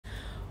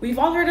We've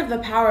all heard of the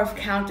power of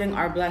counting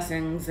our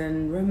blessings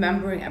and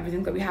remembering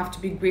everything that we have to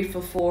be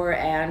grateful for,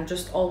 and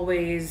just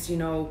always,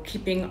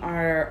 keeping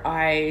our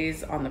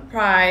eyes on the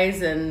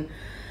prize and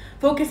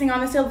focusing on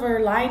the silver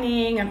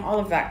lining and all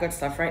of that good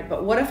stuff, right?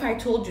 But what if I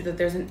told you that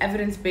there's an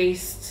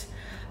evidence-based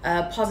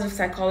positive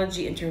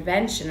psychology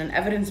intervention, an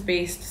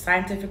evidence-based,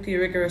 scientifically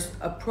rigorous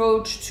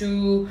approach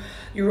to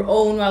your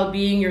own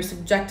well-being, your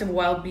subjective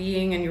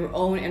well-being, and your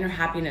own inner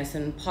happiness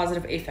and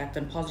positive affect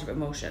and positive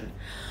emotion?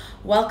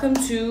 Welcome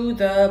to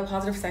the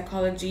positive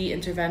psychology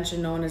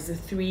intervention known as the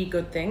 3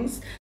 good things.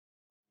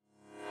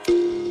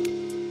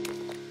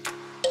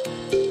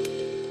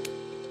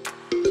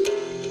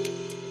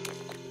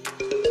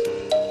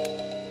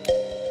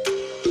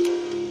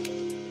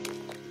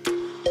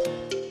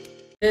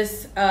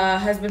 This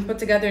has been put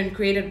together and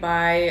created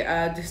by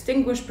a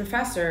distinguished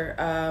professor,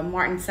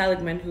 Martin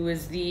Seligman, who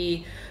is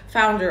the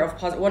founder of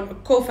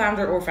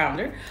co-founder or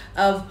founder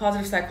of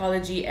positive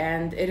psychology,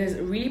 and it is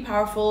really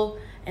powerful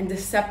and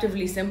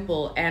deceptively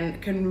simple and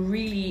can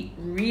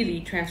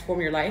really transform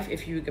your life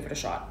if you give it a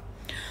shot.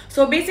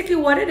 So basically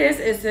what it is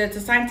it's a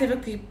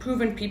scientifically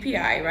proven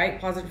PPI, right?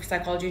 Positive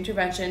psychology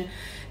intervention.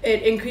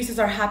 It increases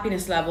our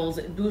happiness levels,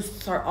 it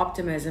boosts our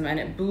optimism, and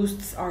it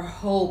boosts our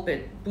hope,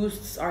 it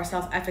boosts our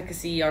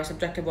self-efficacy, our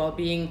subjective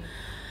well-being.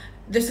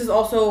 This is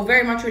also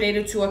very much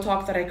related to a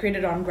talk that I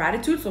created on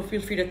gratitude, so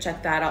feel free to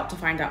check that out to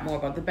find out more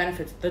about the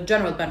benefits, the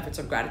general benefits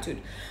of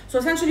gratitude. So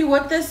essentially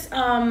what this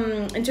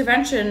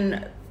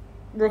intervention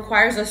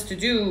requires us to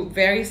do,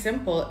 very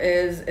simple,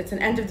 is it's an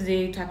end of the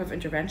day type of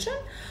intervention.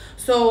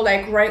 So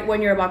like right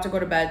when you're about to go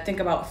to bed, think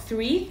about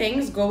 3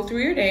 things, go through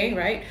your day,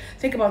 right?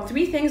 Think about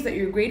 3 things that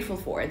you're grateful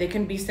for. They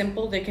can be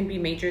simple, they can be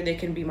major, they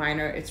can be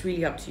minor. It's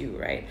really up to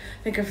you, right?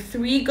 Think of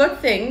 3 good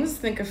things.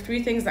 Think of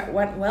 3 things that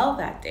went well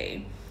that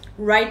day.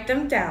 Write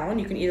them down.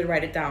 You can either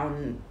write it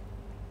down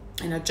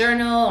in a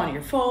journal, on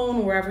your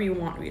phone, wherever you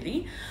want,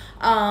 really.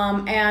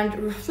 And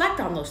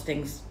reflect on those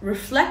things.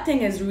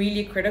 Reflecting is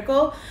really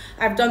critical.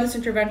 I've done this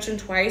intervention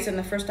twice, and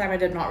the first time I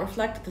did not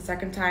reflect. The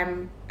second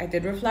time I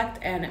did reflect,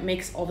 and it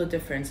makes all the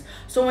difference.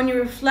 So when you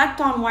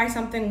reflect on why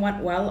something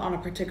went well on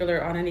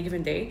any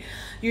given day,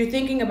 you're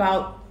thinking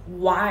about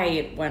why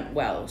it went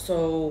well.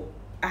 So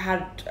I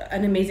had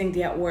an amazing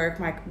day at work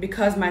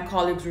because my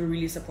colleagues were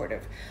really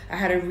supportive. I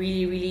had a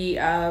really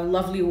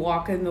lovely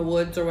walk in the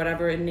woods or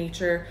whatever in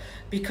nature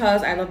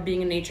because I love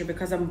being in nature,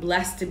 because I'm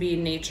blessed to be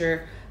in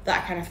nature,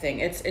 that kind of thing.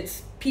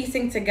 It's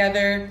piecing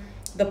together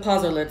the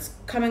puzzle. It's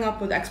coming up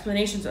with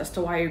explanations as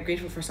to why you're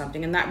grateful for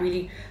something, and that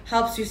really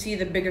helps you see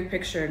the bigger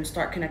picture and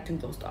start connecting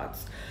those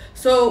dots.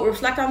 So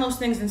reflect on those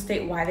things and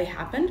state why they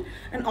happened,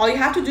 and all you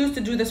have to do is to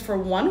do this for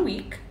 1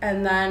 week,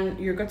 and then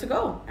you're good to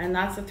go. And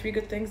that's the 3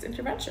 good things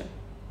intervention.